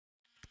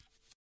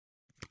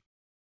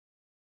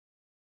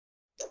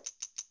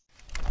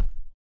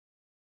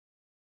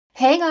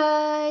Hey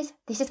guys,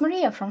 this is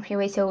Maria from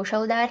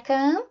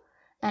freewaysocial.com,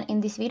 and in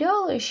this video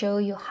I'll show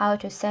you how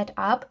to set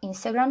up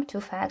Instagram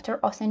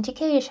two-factor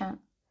authentication.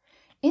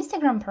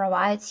 Instagram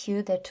provides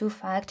you the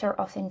two-factor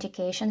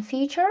authentication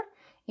feature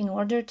in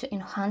order to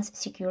enhance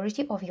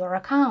security of your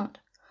account.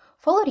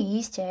 Follow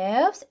these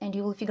steps and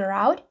you will figure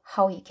out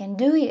how you can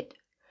do it.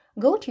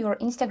 Go to your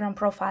Instagram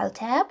profile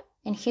tab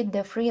and hit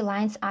the three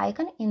lines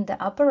icon in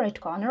the upper right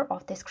corner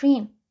of the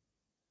screen.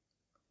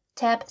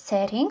 Tap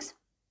Settings.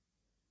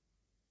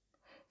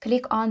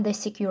 Click on the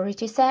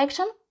Security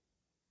section.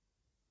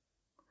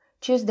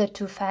 Choose the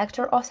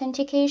two-factor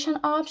authentication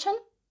option.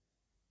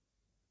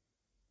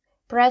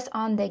 Press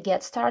on the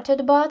Get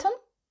Started button.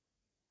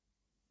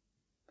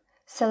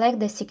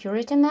 Select the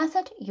security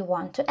method you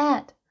want to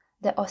add,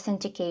 the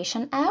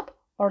authentication app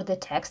or the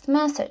text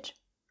message.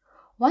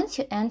 Once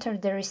you enter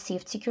the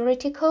received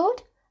security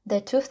code, the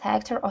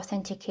two-factor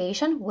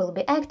authentication will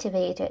be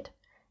activated.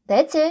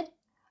 That's it!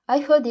 I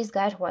hope this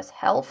guide was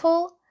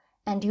helpful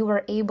and you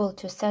were able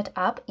to set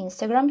up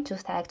Instagram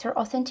two-factor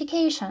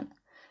authentication.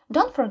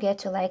 Don't forget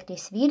to like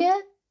this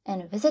video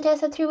and visit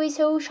us at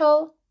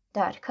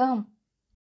freewaysocial.com.